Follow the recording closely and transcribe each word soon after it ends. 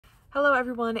Hello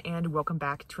everyone and welcome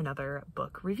back to another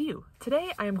book review.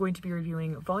 Today I am going to be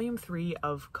reviewing volume 3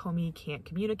 of Komi Can't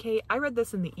Communicate. I read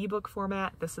this in the ebook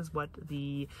format. This is what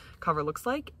the cover looks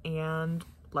like, and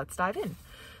let's dive in.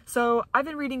 So I've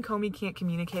been reading Komi Can't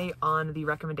Communicate on the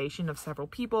recommendation of several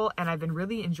people, and I've been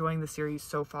really enjoying the series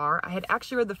so far. I had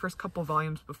actually read the first couple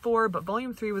volumes before, but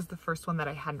volume 3 was the first one that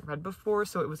I hadn't read before,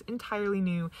 so it was entirely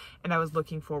new and I was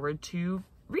looking forward to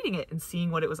reading it and seeing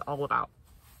what it was all about.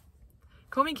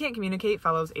 Komi Can't Communicate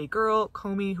follows a girl,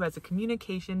 Komi, who has a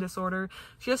communication disorder.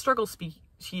 She struggles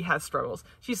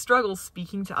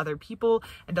speaking to other people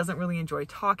and doesn't really enjoy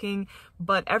talking,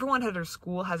 but everyone at her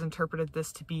school has interpreted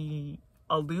this to be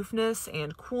aloofness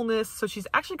and coolness, so she's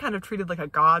actually kind of treated like a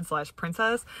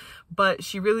god/princess, but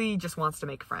she really just wants to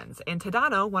make friends. And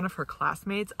Tadano, one of her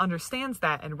classmates, understands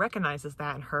that and recognizes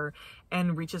that in her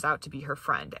and reaches out to be her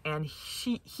friend, and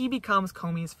he becomes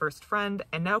Komi's first friend,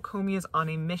 and now Komi is on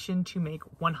a mission to make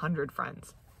 100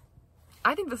 friends.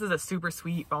 I think this is a super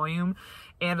sweet volume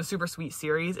and a super sweet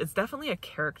series. It's definitely a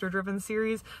character-driven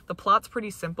series. The plot's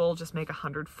pretty simple, just make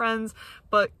 100 friends,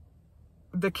 but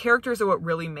the characters are what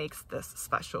really makes this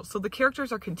special. So the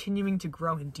characters are continuing to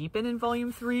grow and deepen in volume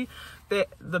 3.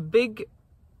 The big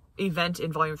event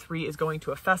in volume 3 is going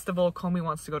to a festival. Komi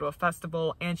wants to go to a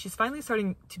festival, and she's finally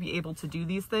starting to be able to do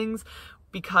these things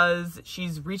because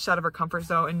she's reached out of her comfort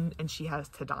zone and she has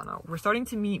Tadano. We're starting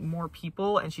to meet more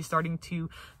people and she's starting to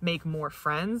make more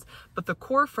friends, but the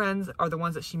core friends are the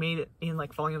ones that she made in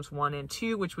like volumes 1 and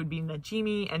 2, which would be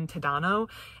Najimi and Tadano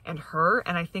and her,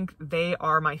 and I think they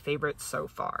are my favorites so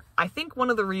far. I think one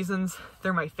of the reasons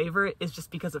they're my favorite is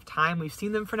just because of time. We've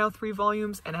seen them for now 3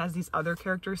 volumes, and as these other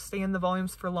characters stay in the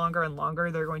volumes for longer and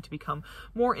longer, they're going to become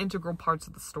more integral parts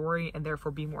of the story and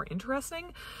therefore be more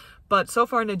interesting. But so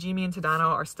far, Najimi and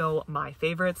Tadano are still my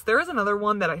favorites. There is another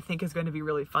one that I think is going to be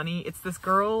really funny. It's this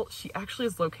girl. She actually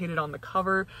is located on the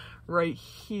cover right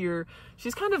here.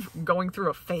 She's kind of going through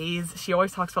a phase. She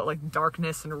always talks about like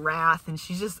darkness and wrath, and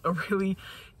she's just a really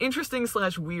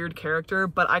interesting/weird character,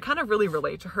 but I kind of really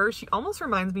relate to her. She almost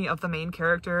reminds me of the main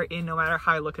character in No Matter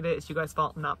How I Look at It, It's You Guys'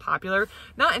 Fault I'm Not Popular.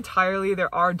 Not entirely,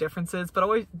 there are differences, but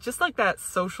always just like that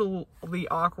socially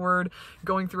awkward,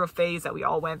 going through a phase that we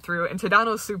all went through. And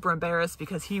Tadano's super embarrassed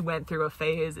because he went through a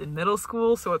phase in middle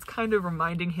school, so it's kind of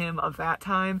reminding him of that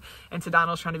time. And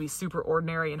Tadano's trying to be super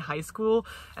ordinary in high school,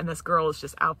 and this girl is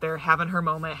just out there having her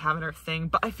moment, having her thing.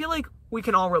 But I feel like we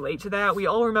can all relate to that. We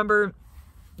all remember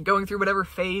going through whatever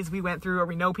phase we went through, or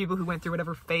we know people who went through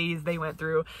whatever phase they went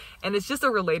through, and it's just a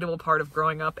relatable part of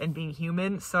growing up and being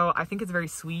human. So I think it's very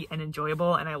sweet and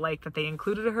enjoyable, and I like that they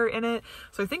included her in it.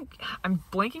 So I think, I'm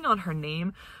blanking on her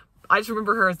name, I just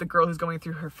remember her as the girl who's going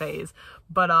through her phase,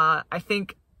 but I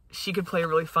think she could play a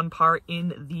really fun part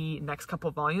in the next couple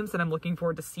of volumes, and I'm looking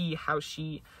forward to see how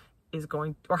she is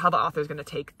going, or how the author is going to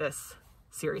take this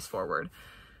series forward.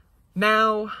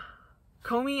 Now,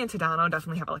 Komi and Tadano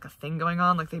definitely have like a thing going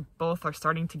on. Like, they both are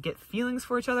starting to get feelings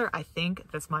for each other. I think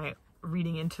that's my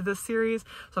reading into this series.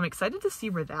 So I'm excited to see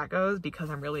where that goes, because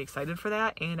I'm really excited for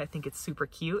that, and I think it's super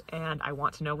cute, and I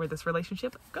want to know where this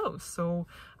relationship goes. So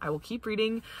I will keep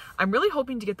reading. I'm really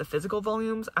hoping to get the physical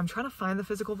volumes. I'm trying to find the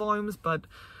physical volumes, but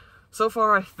so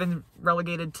far I've been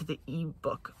relegated to the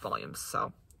ebook volumes.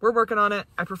 So we're working on it.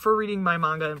 I prefer reading my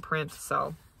manga in print,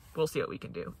 so we'll see what we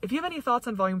can do. If you have any thoughts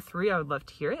on volume 3, I would love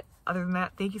to hear it. Other than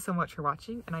that, thank you so much for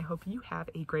watching, and I hope you have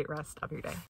a great rest of your day.